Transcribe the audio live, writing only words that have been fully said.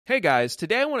Hey guys,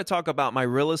 today I want to talk about my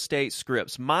real estate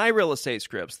scripts,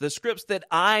 the scripts that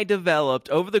I developed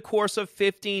over the course of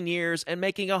 15 years and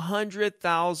making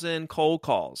 100,000 cold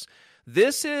calls.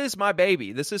 This is my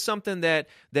baby. This is something that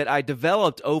I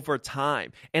developed over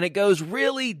time, and it goes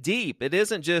really deep. It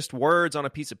isn't just words on a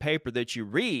piece of paper that you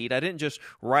read. I didn't just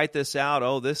write this out,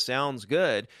 oh, this sounds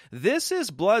good. This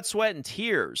is blood, sweat, and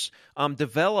tears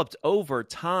developed over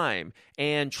time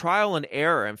and trial and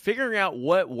error and figuring out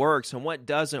what works and what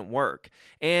doesn't work.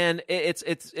 And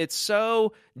it's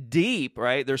so deep,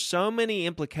 right? There's so many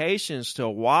implications to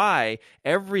why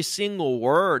every single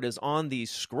word is on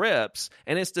these scripts,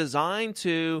 and it's designed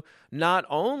to not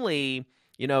only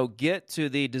get to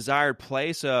the desired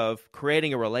place of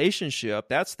creating a relationship.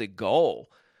 That's the goal.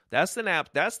 That's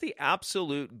the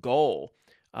absolute goal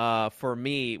for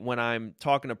me when I'm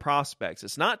talking to prospects.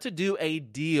 It's not to do a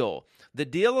deal. The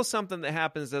deal is something that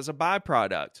happens as a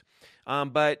byproduct.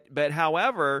 But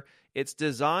however, it's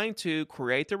designed to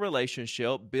create the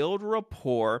relationship, build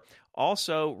rapport,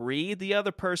 also read the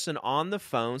other person on the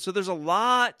phone. So there's a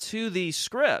lot to these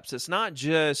scripts. It's not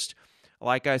just,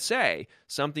 like I say,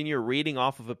 something you're reading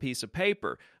off of a piece of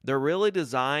paper. They're really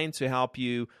designed to help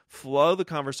you flow the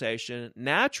conversation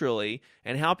naturally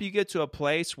and help you get to a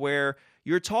place where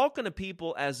you're talking to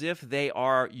people as if they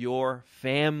are your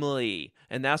family.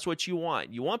 And that's what you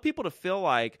want. You want people to feel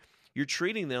like you're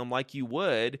treating them like you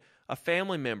would a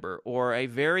family member or a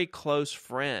very close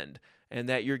friend, and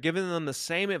that you're giving them the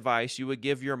same advice you would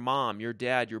give your mom, your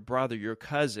dad, your brother, your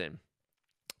cousin,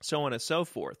 so on and so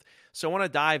forth. So I want to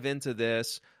dive into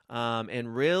this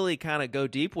and really kind of go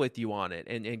deep with you on it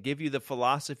and give you the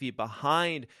philosophy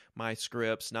behind my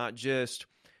scripts, not just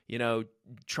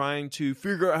trying to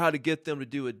figure out how to get them to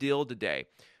do a deal today.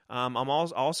 I'm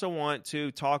also want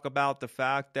to talk about the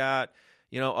fact that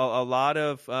a lot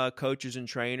of coaches and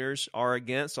trainers are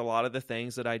against a lot of the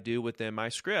things that I do within my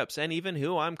scripts and even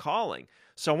who I'm calling.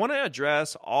 So I want to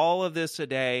address all of this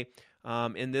today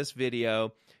in this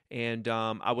video. And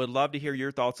I would love to hear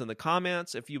your thoughts in the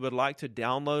comments. If you would like to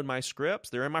download my scripts,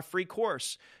 they're in my free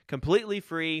course, completely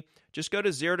free. Just go to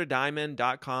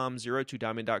zerotodiamond.com,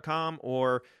 zerotodiamond.com,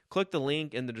 or click the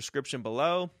link in the description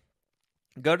below.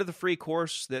 Go to the free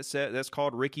course that's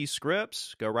called Ricky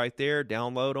Scripts. Go right there,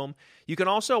 download them. You can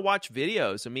also watch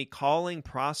videos of me calling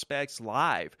prospects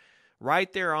live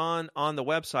right there on the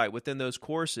website within those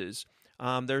courses.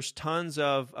 There's tons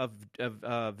of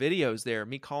videos there,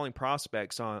 me calling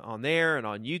prospects on there and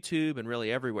on YouTube and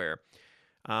really everywhere.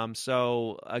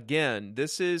 So again,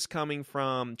 this is coming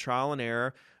from trial and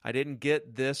error. I didn't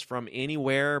get this from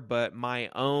anywhere but my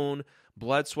own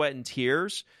blood, sweat, and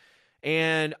tears.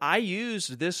 And I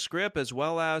used this script as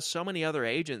well as so many other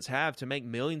agents have to make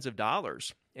millions of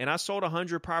dollars. And I sold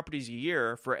 100 properties a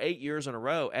year for 8 years in a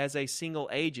row as a single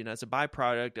agent, as a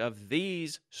byproduct of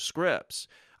these scripts.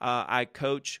 I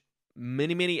coach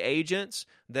many agents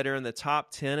that are in the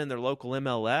top 10 in their local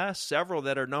MLS, several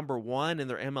that are number 1 in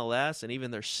their MLS and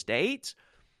even their state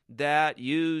that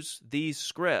use these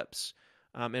scripts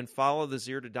and follow the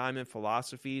Zero to Diamond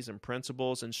philosophies and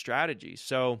principles and strategies.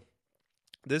 So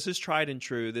this is tried and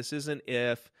true. This isn't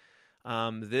if.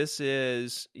 This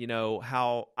is,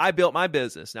 how I built my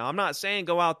business. Now, I'm not saying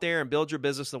go out there and build your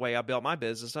business the way I built my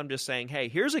business. I'm just saying, hey,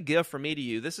 here's a gift from me to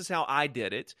you. This is how I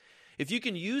did it. If you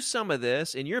can use some of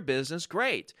this in your business,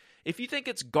 great. If you think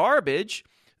it's garbage,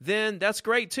 then that's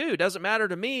great too. It doesn't matter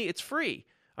to me. It's free.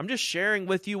 I'm just sharing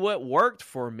with you what worked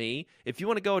for me. If you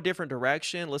want to go a different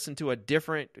direction, listen to a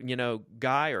different,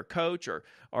 guy or coach or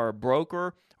a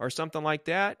broker or something like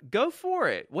that, go for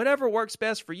it. Whatever works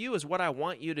best for you is what I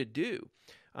want you to do.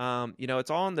 It's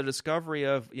all in the discovery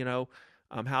of,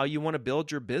 how you want to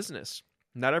build your business.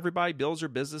 Not everybody builds their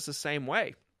business the same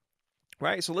way,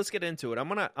 right? So let's get into it. I'm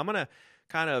gonna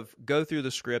kind of go through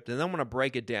the script and then I'm gonna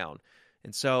break it down.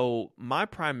 And so my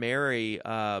primary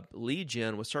lead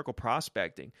gen was circle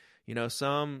prospecting.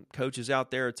 Some coaches out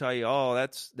there tell you, oh,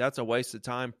 that's a waste of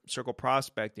time, circle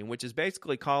prospecting, which is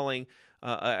basically calling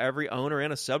every owner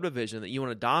in a subdivision that you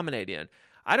want to dominate in.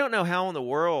 I don't know how in the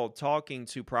world talking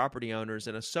to property owners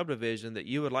in a subdivision that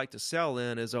you would like to sell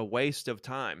in is a waste of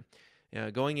time.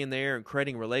 Going in there and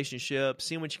creating relationships,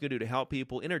 seeing what you can do to help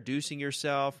people, introducing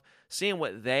yourself, seeing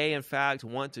what they, in fact,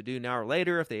 want to do now or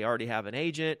later if they already have an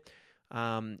agent.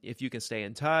 If you can stay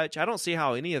in touch. I don't see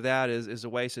how any of that is a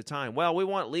waste of time. Well, we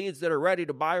want leads that are ready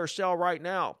to buy or sell right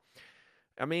now.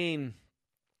 I mean,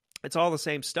 it's all the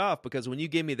same stuff because when you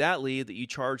give me that lead that you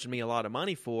charged me a lot of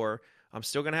money for, I'm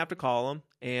still going to have to call them.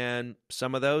 And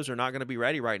some of those are not going to be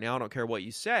ready right now. I don't care what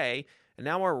you say. And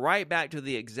now we're right back to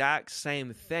the exact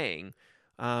same thing.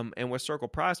 And with circle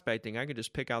prospecting, I can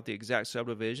just pick out the exact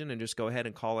subdivision and just go ahead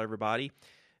and call everybody.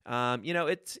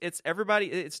 It's everybody.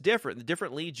 It's different. The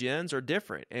different lead gens are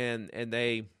different, and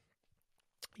they,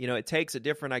 it takes a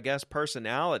different, I guess,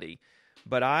 personality.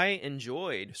 But I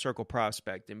enjoyed circle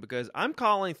prospecting because I'm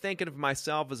thinking of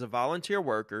myself as a volunteer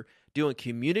worker doing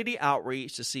community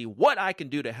outreach to see what I can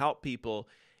do to help people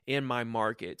in my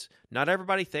markets. Not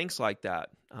everybody thinks like that.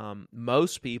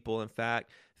 Most people, in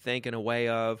fact, think in a way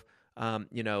of, I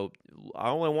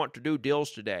only want to do deals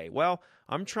today. Well,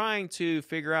 I'm trying to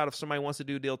figure out if somebody wants to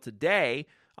do a deal today.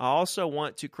 I also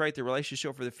want to create the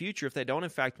relationship for the future if they don't,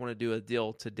 in fact, want to do a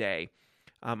deal today.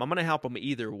 I'm going to help them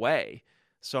either way.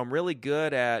 So I'm really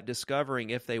good at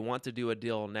discovering if they want to do a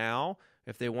deal now,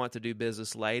 if they want to do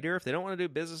business later, if they don't want to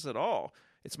do business at all.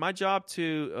 It's my job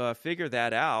to figure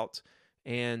that out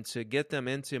and to get them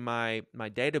into my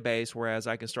database, whereas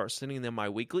I can start sending them my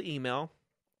weekly email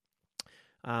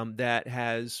that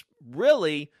has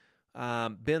really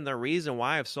been the reason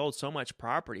why I've sold so much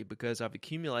property, because I've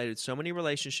accumulated so many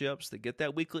relationships that get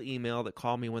that weekly email, that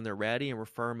call me when they're ready and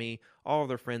refer me all of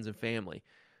their friends and family.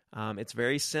 It's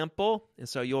very simple, and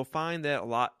so you'll find that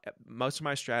most of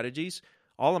my strategies,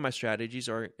 all of my strategies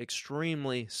are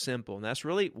extremely simple, and that's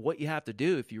really what you have to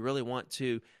do if you really want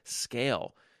to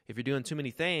scale. If you're doing too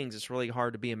many things, it's really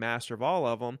hard to be a master of all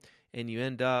of them, and you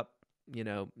end up,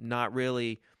 not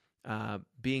really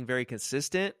being very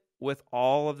consistent with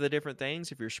all of the different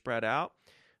things if you're spread out.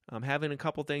 Having a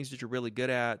couple things that you're really good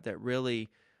at that really,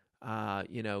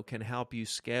 can help you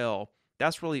scale,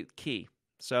 that's really key.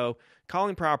 So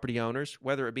calling property owners,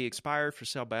 whether it be expired, for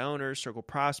sale by owners, circle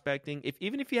prospecting,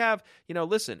 even if you have,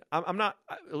 listen, I'm not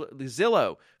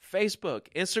Zillow, Facebook,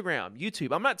 Instagram,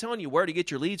 YouTube. I'm not telling you where to get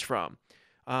your leads from.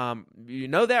 You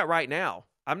know that right now.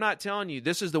 I'm not telling you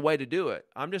this is the way to do it.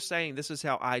 I'm just saying this is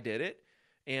how I did it,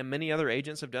 and many other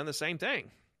agents have done the same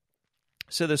thing.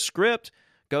 So the script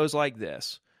goes like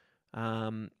this.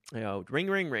 Ring,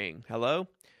 ring, ring. Hello?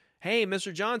 Hey,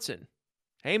 Mr. Johnson.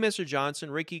 Hey, Mr. Johnson,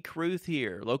 Ricky Caruth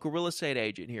here, local real estate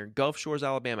agent here in Gulf Shores,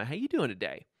 Alabama. How you doing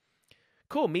today?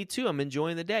 Cool, me too. I'm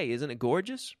enjoying the day. Isn't it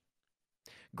gorgeous?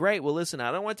 Great. Well, listen,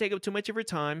 I don't want to take up too much of your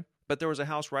time, but there was a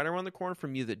house right around the corner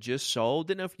from you that just sold.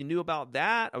 Didn't know if you knew about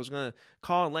that. I was going to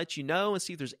call and let you know and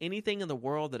see if there's anything in the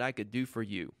world that I could do for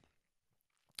you.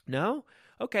 No?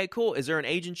 Okay, cool. Is there an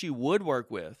agent you would work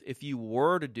with if you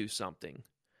were to do something?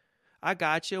 I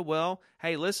got you. Well,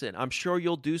 hey, listen, I'm sure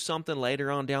you'll do something later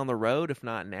on down the road, if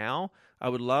not now. I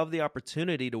would love the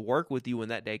opportunity to work with you when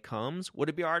that day comes. Would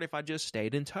it be all right if I just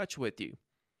stayed in touch with you?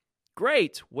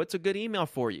 Great. What's a good email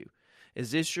for you? Is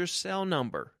this your cell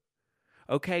number?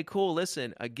 Okay, cool.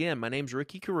 Listen, again, my name's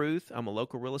Ricky Caruth. I'm a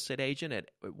local real estate agent at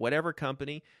whatever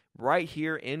company right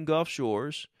here in Gulf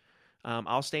Shores.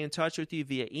 I'll stay in touch with you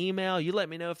via email. You let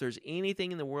me know if there's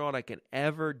anything in the world I can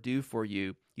ever do for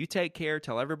you. You take care.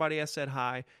 Tell everybody I said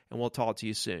hi, and we'll talk to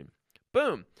you soon.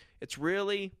 Boom. It's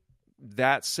really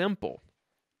that simple.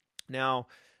 Now,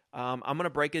 I'm going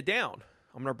to break it down.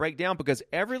 I'm going to break down because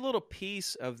every little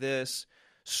piece of this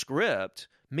script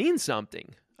means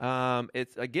something.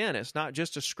 It's not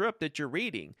just a script that you're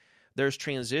reading. There's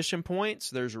transition points.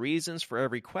 There's reasons for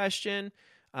every question.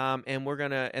 And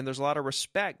there's a lot of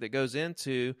respect that goes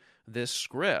into this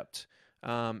script.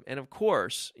 And of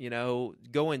course,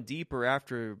 going deeper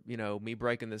after, me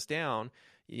breaking this down,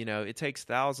 it takes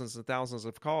thousands and thousands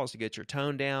of calls to get your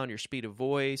tone down, your speed of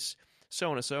voice, so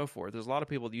on and so forth. There's a lot of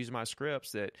people that use my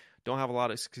scripts that don't have a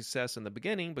lot of success in the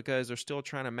beginning because they're still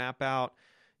trying to map out,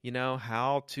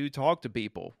 how to talk to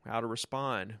people, how to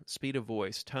respond, speed of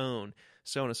voice, tone,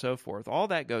 so on and so forth. All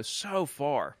that goes so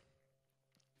far.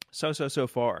 So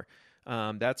far.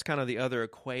 That's kind of the other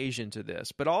equation to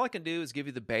this. But all I can do is give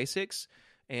you the basics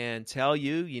and tell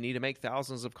you need to make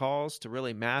thousands of calls to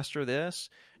really master this.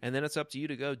 And then it's up to you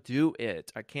to go do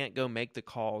it. I can't go make the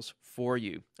calls for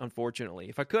you, unfortunately.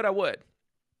 If I could, I would.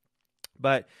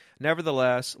 But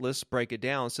nevertheless, let's break it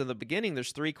down. So in the beginning,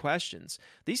 there's 3 questions.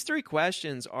 These 3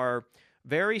 questions are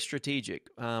very strategic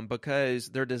because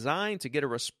they're designed to get a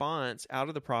response out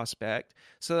of the prospect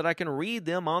so that I can read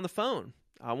them on the phone.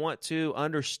 I want to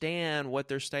understand what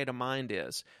their state of mind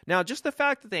is. Now, just the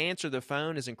fact that they answer the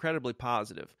phone is incredibly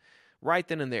positive right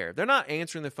then and there. They're not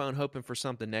answering the phone hoping for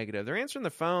something negative. They're answering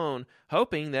the phone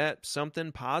hoping that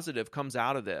something positive comes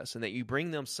out of this and that you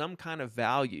bring them some kind of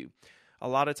value. A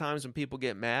lot of times when people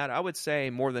get mad, I would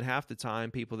say more than half the time,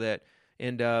 people that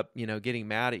end up, getting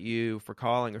mad at you for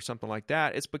calling or something like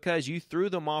that, it's because you threw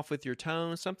them off with your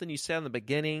tone. Something you said in the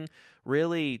beginning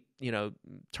really,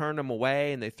 turned them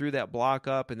away and they threw that block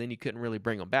up and then you couldn't really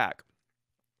bring them back.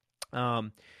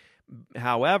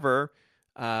 However,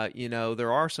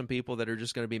 There are some people that are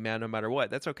just going to be mad no matter what.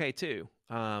 That's okay too.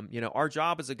 Our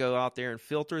job is to go out there and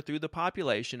filter through the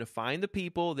population to find the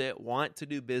people that want to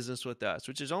do business with us,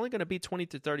 which is only going to be 20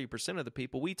 to 30% of the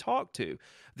people we talk to.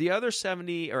 The other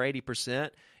 70 or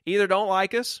 80% either don't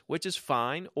like us, which is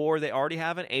fine, or they already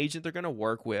have an agent they're going to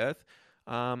work with,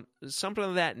 something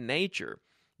of that nature.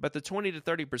 But the 20 to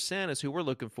 30% is who we're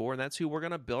looking for, and that's who we're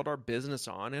going to build our business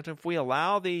on. And if we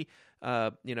allow the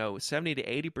 70 to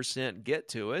 80% get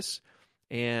to us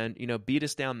and, beat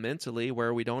us down mentally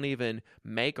where we don't even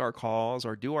make our calls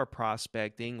or do our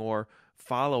prospecting or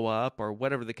follow up or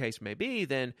whatever the case may be,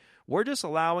 then we're just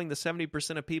allowing the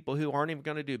 70% of people who aren't even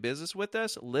going to do business with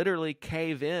us literally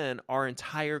cave in our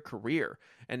entire career.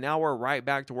 And now we're right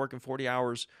back to working 40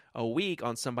 hours a week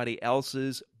on somebody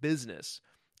else's business.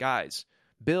 Guys,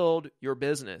 build your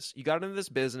business. You got into this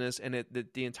business, and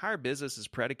the entire business is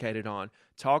predicated on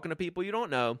talking to people you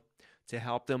don't know to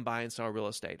help them buy and sell real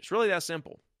estate. It's really that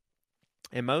simple.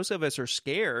 And most of us are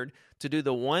scared to do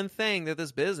the one thing that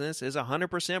this business is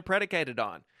 100% predicated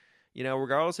on.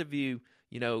 Regardless if you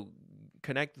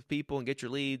connect with people and get your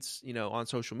leads, on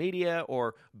social media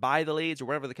or buy the leads or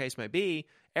whatever the case may be,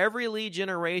 every lead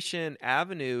generation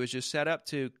avenue is just set up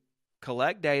to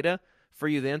collect data for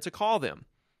you then to call them.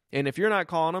 And if you're not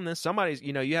calling them, then somebody's,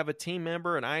 you have a team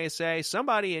member, an ISA,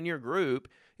 somebody in your group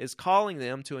is calling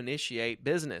them to initiate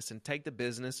business and take the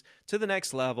business to the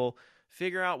next level,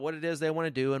 figure out what it is they want to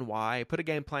do and why, put a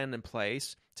game plan in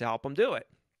place to help them do it.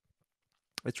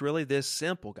 It's really this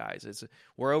simple, guys.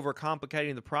 We're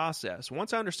overcomplicating the process.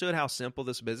 Once I understood how simple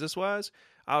this business was,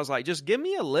 I was like, just give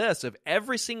me a list of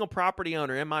every single property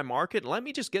owner in my market and let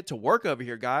me just get to work over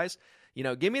here, guys.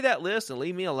 Give me that list and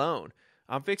leave me alone.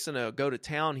 I'm fixing to go to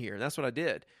town here. And that's what I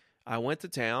did. I went to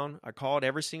town. I called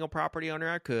every single property owner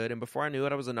I could. And before I knew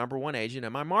it, I was the number one agent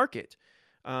in my market.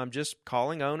 Just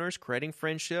calling owners, creating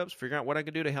friendships, figuring out what I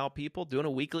could do to help people, doing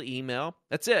a weekly email.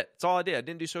 That's it. That's all I did. I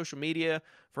didn't do social media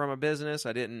for my business.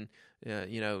 I didn't,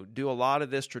 do a lot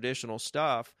of this traditional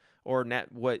stuff or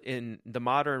what in the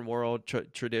modern world,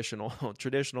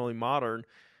 traditionally modern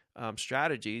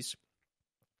strategies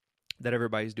that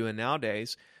everybody's doing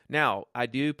nowadays. Now, I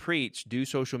do preach, do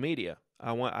social media.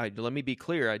 Let me be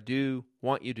clear. I do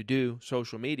want you to do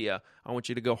social media. I want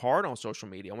you to go hard on social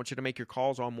media. I want you to make your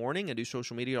calls all morning and do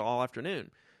social media all afternoon.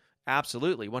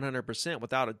 Absolutely, 100%,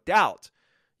 without a doubt,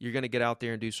 you're going to get out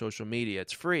there and do social media.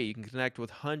 It's free. You can connect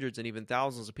with hundreds and even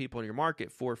thousands of people in your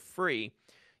market for free.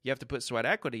 You have to put sweat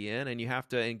equity in, and you have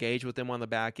to engage with them on the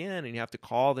back end, and you have to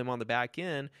call them on the back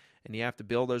end, and you have to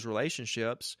build those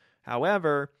relationships.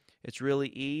 However, it's really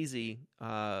easy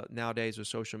nowadays with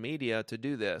social media to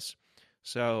do this.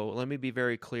 So let me be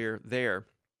very clear there.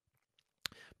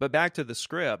 But back to the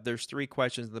script, there's 3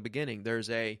 questions in the beginning. There's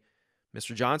a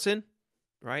Mr. Johnson,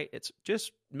 right? It's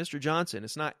just Mr. Johnson.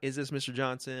 It's not, is this Mr.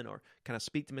 Johnson, or can I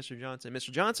speak to Mr. Johnson?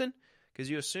 Mr. Johnson? Because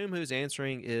you assume who's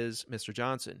answering is Mr.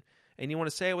 Johnson. And you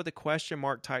want to say it with a question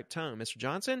mark type tone. Mr.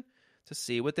 Johnson? To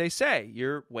see what they say.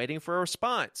 You're waiting for a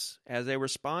response. As they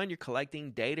respond, you're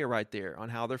collecting data right there on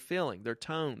how they're feeling, their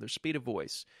tone, their speed of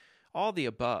voice, all the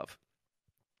above.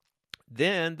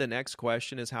 Then the next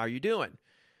question is, how are you doing?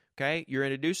 Okay, you're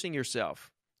introducing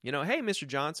yourself. Hey, Mr.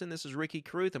 Johnson, this is Ricky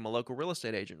Caruth. I'm a local real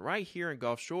estate agent right here in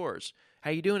Gulf Shores.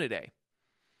 How you doing today?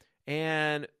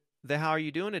 And the how are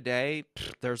you doing today,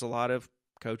 there's a lot of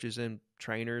coaches and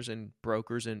trainers and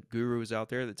brokers and gurus out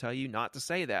there that tell you not to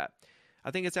say that.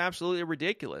 I think it's absolutely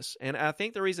ridiculous. And I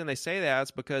think the reason they say that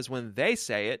is because when they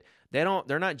say it,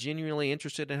 they're not genuinely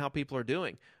interested in how people are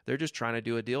doing. They're just trying to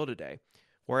do a deal today.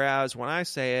 Whereas when I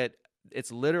say it,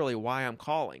 it's literally why I'm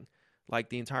calling. Like,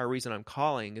 the entire reason I'm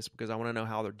calling is because I want to know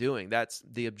how they're doing. That's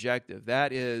the objective.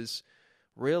 That is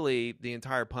really the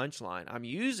entire punchline. I'm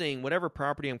using whatever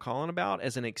property I'm calling about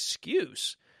as an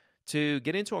excuse to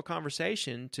get into a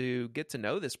conversation to get to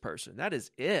know this person. That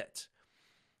is it.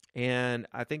 And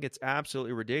I think it's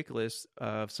absolutely ridiculous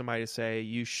of somebody to say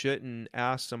you shouldn't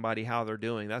ask somebody how they're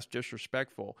doing. That's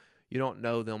disrespectful. You don't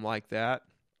know them like that.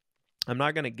 I'm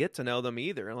not going to get to know them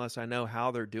either unless I know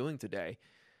how they're doing today.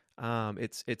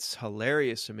 It's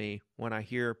hilarious to me when I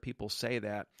hear people say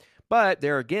that. But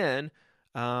there again,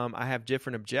 I have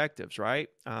different objectives, right?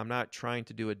 I'm not trying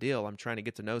to do a deal. I'm trying to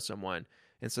get to know someone.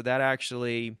 And so it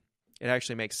actually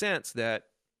makes sense that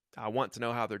I want to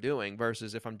know how they're doing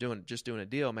versus if I'm just doing a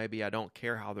deal, maybe I don't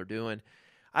care how they're doing.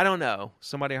 I don't know.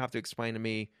 Somebody will have to explain to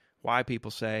me why people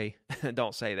say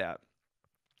don't say that.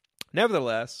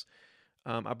 Nevertheless,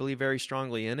 I believe very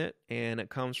strongly in it, and it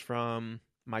comes from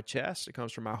my chest. It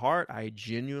comes from my heart. I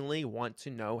genuinely want to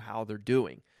know how they're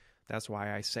doing. That's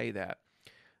why I say that.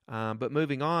 But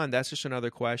moving on, that's just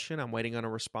another question. I'm waiting on a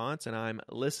response, and I'm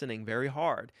listening very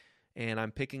hard, and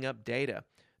I'm picking up data.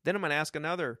 Then I'm going to ask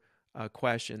another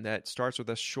question that starts with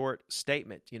a short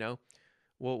statement.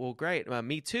 Well, great.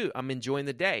 Me too. I'm enjoying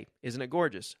the day. Isn't it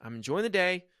gorgeous? I'm enjoying the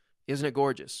day. Isn't it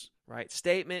gorgeous? Right?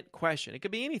 Statement, question. It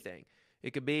could be anything.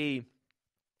 It could be,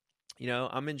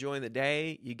 I'm enjoying the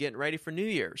day. You getting ready for New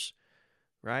Year's,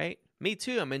 right? Me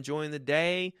too. I'm enjoying the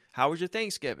day. How was your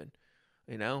Thanksgiving?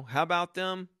 How about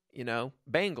them,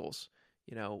 Bengals?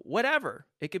 Whatever.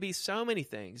 It could be so many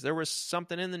things. There was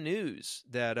something in the news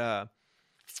that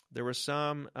there was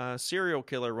some serial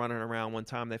killer running around one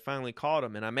time. They finally caught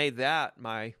him, and I made that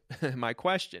my my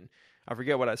question. I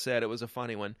forget what I said. It was a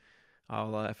funny one.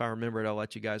 If I remember it, I'll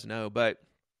let you guys know. But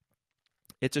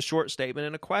it's a short statement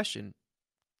and a question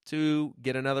to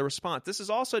get another response. This is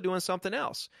also doing something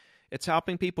else. It's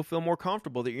helping people feel more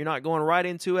comfortable that you're not going right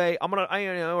into we're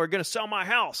going to sell my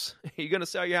house. You're going to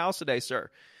sell your house today, sir.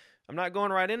 I'm not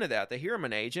going right into that. They hear I'm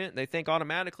an agent. They think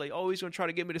automatically, he's going to try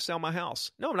to get me to sell my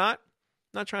house. No, I'm not.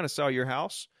 I'm not trying to sell your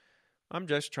house. I'm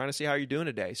just trying to see how you're doing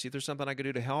today. See if there's something I could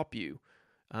do to help you.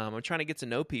 I'm trying to get to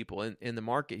know people in the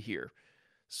market here.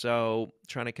 So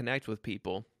trying to connect with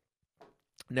people.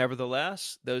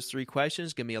 Nevertheless, those 3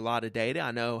 questions give me a lot of data.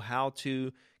 I know how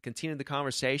to continue the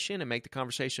conversation and make the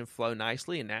conversation flow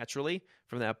nicely and naturally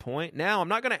from that point. Now, I'm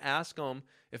not going to ask them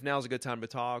if now's a good time to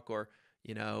talk or,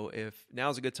 if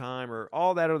now's a good time or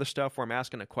all that other stuff where I'm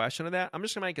asking a question of that. I'm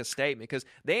just going to make a statement because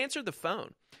they answered the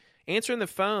phone. Answering the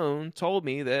phone told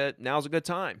me that now's a good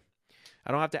time.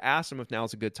 I don't have to ask them if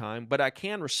now's a good time, but I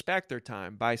can respect their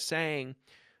time by saying,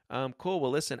 cool,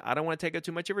 well, listen, I don't want to take up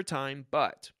too much of your time,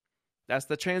 but that's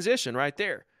the transition right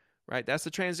there, right? That's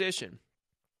the transition.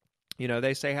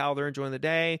 They say how they're enjoying the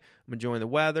day, I'm enjoying the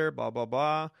weather, blah, blah,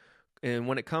 blah. And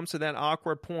when it comes to that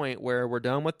awkward point where we're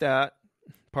done with that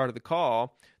part of the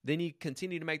call, then you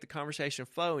continue to make the conversation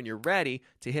flow and you're ready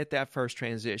to hit that first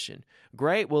transition.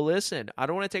 Great. Well, listen, I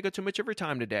don't want to take up too much of your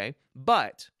time today,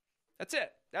 but that's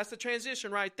it. That's the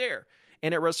transition right there.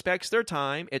 And it respects their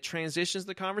time. It transitions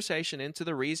the conversation into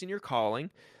the reason you're calling,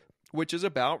 which is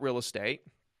about real estate.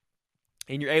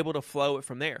 And you're able to flow it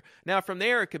from there. Now, from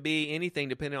there, it could be anything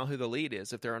depending on who the lead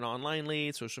is. If they're an online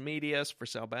lead, social media, for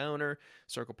sale by owner,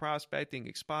 circle prospecting,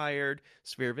 expired,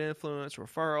 sphere of influence,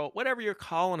 referral, whatever you're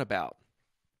calling about.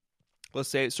 Let's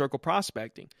say it's circle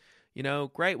prospecting.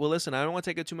 Great. Well, listen, I don't want to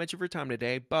take up too much of your time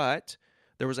today, but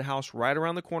there was a house right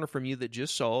around the corner from you that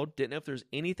just sold. Didn't know if there's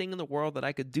anything in the world that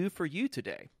I could do for you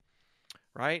today.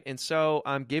 Right? And so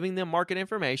I'm giving them market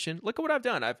information. Look at what I've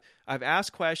done. I've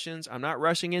asked questions. I'm not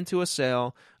rushing into a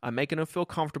sale. I'm making them feel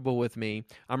comfortable with me.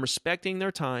 I'm respecting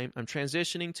their time. I'm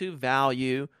transitioning to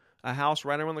value. A house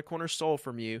right around the corner sold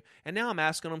from you. And now I'm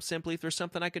asking them simply if there's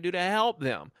something I could do to help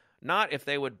them. Not if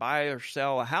they would buy or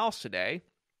sell a house today.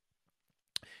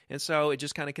 And so it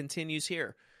just kind of continues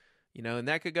here. And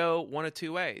that could go one of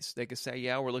 2 ways. They could say,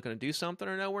 yeah, we're looking to do something,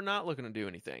 or no, we're not looking to do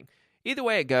anything. Either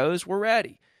way it goes, we're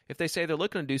ready. If they say they're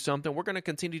looking to do something, we're going to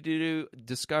continue to do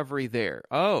discovery there.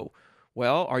 Oh,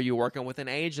 well, are you working with an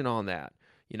agent on that?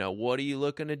 What are you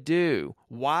looking to do?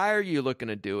 Why are you looking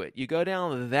to do it? You go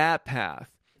down that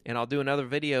path, and I'll do another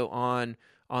video on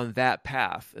that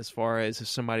path as far as if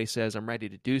somebody says, I'm ready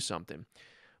to do something.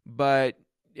 But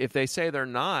if they say they're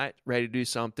not ready to do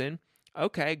something,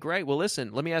 okay, great. Well,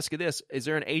 listen, let me ask you this. Is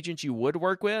there an agent you would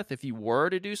work with if you were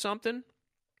to do something?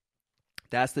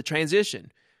 That's the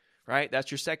transition. Right?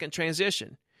 That's your second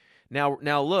transition. Now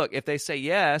look, if they say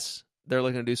yes, they're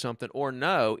looking to do something, or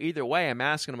no, either way, I'm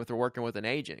asking them if they're working with an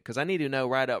agent because I need to know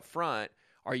right up front,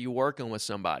 are you working with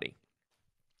somebody?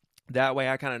 That way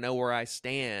I kind of know where I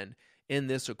stand in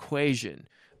this equation.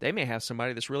 They may have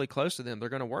somebody that's really close to them they're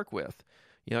going to work with.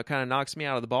 It kind of knocks me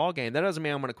out of the ball game. That doesn't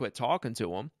mean I'm going to quit talking to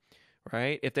them.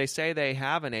 Right? If they say they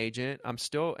have an agent, I'm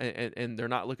still, and they're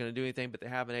not looking to do anything, but they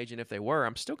have an agent if they were,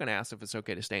 I'm still going to ask if it's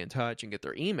okay to stay in touch and get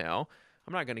their email.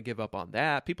 I'm not going to give up on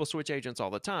that. People switch agents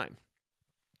all the time.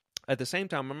 At the same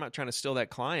time, I'm not trying to steal that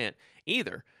client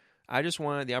either. I just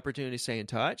wanted the opportunity to stay in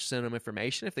touch, send them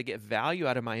information. If they get value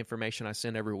out of my information I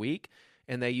send every week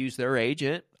and they use their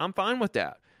agent, I'm fine with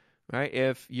that. Right?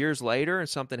 If years later and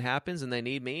something happens and they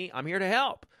need me, I'm here to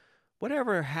help.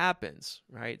 Whatever happens,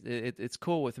 right? It's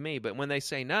cool with me. But when they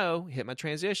say no, hit my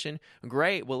transition,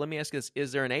 great. Well, let me ask you this.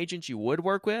 Is there an agent you would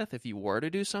work with if you were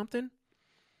to do something?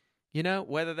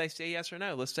 Whether they say yes or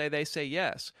no. Let's say they say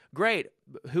yes. Great.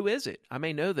 Who is it? I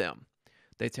may know them.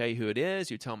 They tell you who it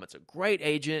is. You tell them it's a great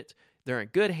agent. They're in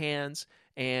good hands.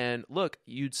 And look,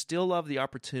 you'd still love the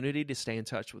opportunity to stay in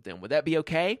touch with them. Would that be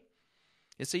okay?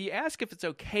 And so you ask if it's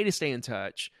okay to stay in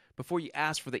touch before you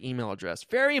ask for the email address.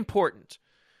 Very important.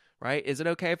 right? Is it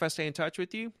okay if I stay in touch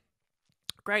with you?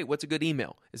 Great. What's a good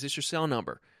email? Is this your cell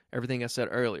number? Everything I said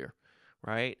earlier,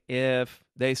 right? If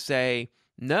they say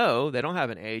no, they don't have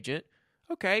an agent.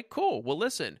 Okay, cool. Well,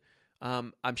 listen,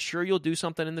 I'm sure you'll do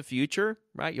something in the future,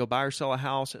 right? You'll buy or sell a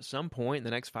house at some point in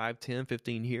the next 5, 10,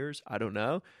 15 years. I don't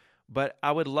know. But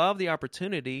I would love the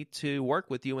opportunity to work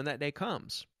with you when that day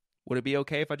comes. Would it be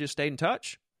okay if I just stayed in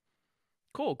touch?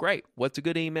 Cool, great. What's a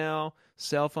good email,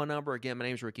 cell phone number? Again, my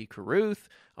name is Ricky Carruth.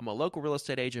 I'm a local real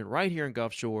estate agent right here in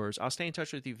Gulf Shores. I'll stay in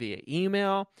touch with you via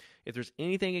email. If there's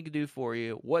anything I can do for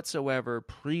you whatsoever,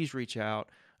 please reach out.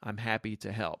 I'm happy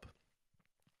to help.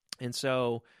 And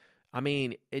so, I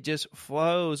mean, it just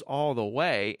flows all the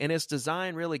way. And it's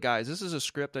designed really, guys, this is a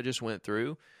script I just went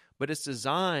through, but it's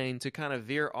designed to kind of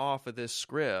veer off of this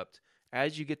script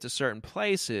as you get to certain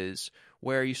places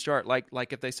where you start,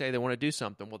 like if they say they want to do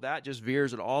something, well, that just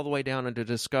veers it all the way down into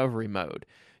discovery mode.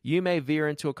 You may veer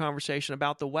into a conversation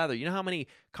about the weather. You know how many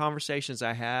conversations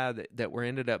I had that were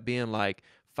ended up being like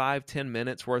 5-10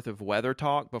 minutes worth of weather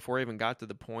talk before I even got to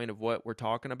the point of what we're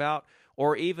talking about,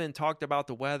 or even talked about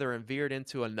the weather and veered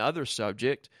into another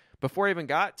subject before I even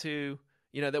got to,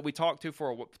 that we talked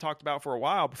about for a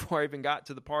while before I even got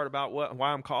to the part about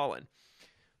why I'm calling.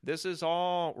 This is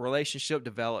all relationship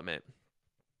development.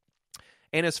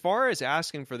 And as far as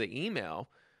asking for the email,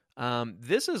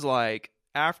 this is like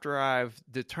after I've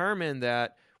determined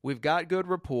that we've got good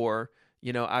rapport,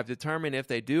 I've determined if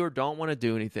they do or don't want to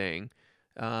do anything.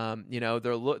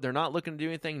 They're not looking to do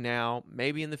anything now,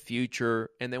 maybe in the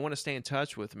future, and they want to stay in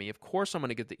touch with me. Of course, I'm going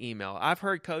to get the email. I've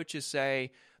heard coaches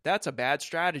say that's a bad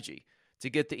strategy to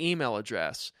get the email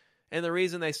address. And the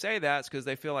reason they say that is because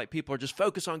they feel like people are just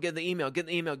focused on getting the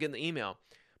email.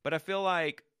 But I feel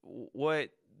like what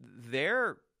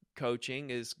they're coaching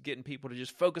is getting people to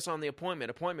just focus on the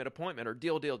appointment, or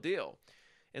deal.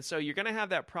 And so you're going to have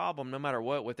that problem no matter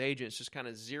what with agents just kind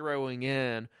of zeroing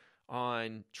in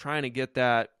on trying to get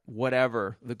that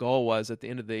whatever the goal was at the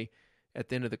end of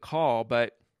the call.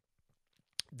 But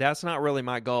that's not really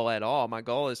my goal at all. My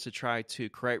goal is to try to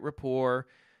create rapport,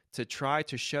 to try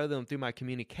to show them through my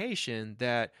communication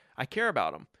that I care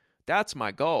about them. That's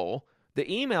my goal.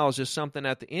 The email is just something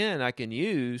at the end I can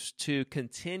use to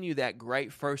continue that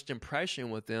great first impression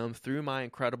with them through my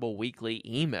incredible weekly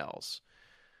emails.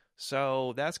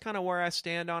 So that's kind of where I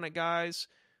stand on it, guys.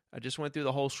 I just went through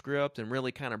the whole script and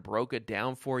really kind of broke it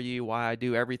down for you, why I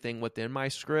do everything within my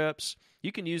scripts.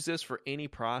 You can use this for any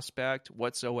prospect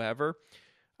whatsoever.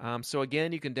 So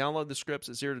again, you can download the scripts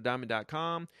at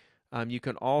ZeroToDiamond.com. You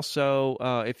can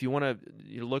also, if you want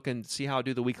to look and see how I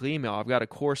do the weekly email, I've got a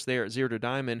course there at Zero to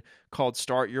Diamond called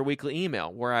Start Your Weekly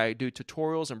Email, where I do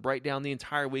tutorials and break down the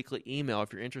entire weekly email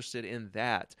if you're interested in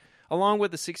that, along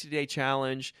with the 60-day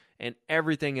challenge and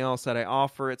everything else that I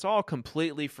offer. It's all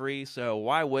completely free, so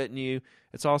why wouldn't you?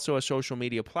 It's also a social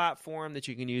media platform that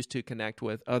you can use to connect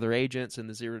with other agents in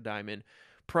the Zero to Diamond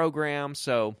program.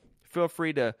 So feel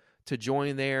free to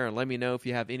join there and let me know if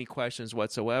you have any questions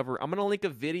whatsoever. I'm going to link a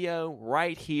video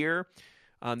right here.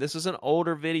 This is an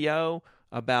older video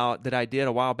that I did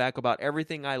a while back about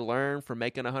everything I learned from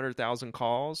making 100,000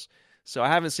 calls. So I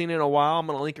haven't seen it in a while. I'm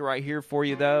going to link it right here for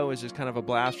you, though. It's just kind of a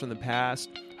blast from the past.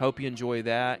 Hope you enjoy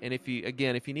that. And if you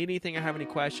need anything or have any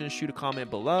questions, shoot a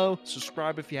comment below.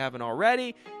 Subscribe if you haven't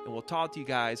already. And we'll talk to you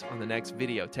guys on the next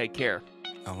video. Take care.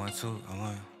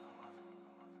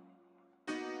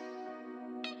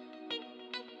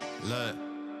 Look,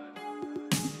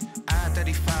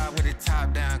 I-35 with the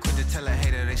top down, quick to tell a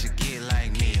hater they should get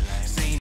like me.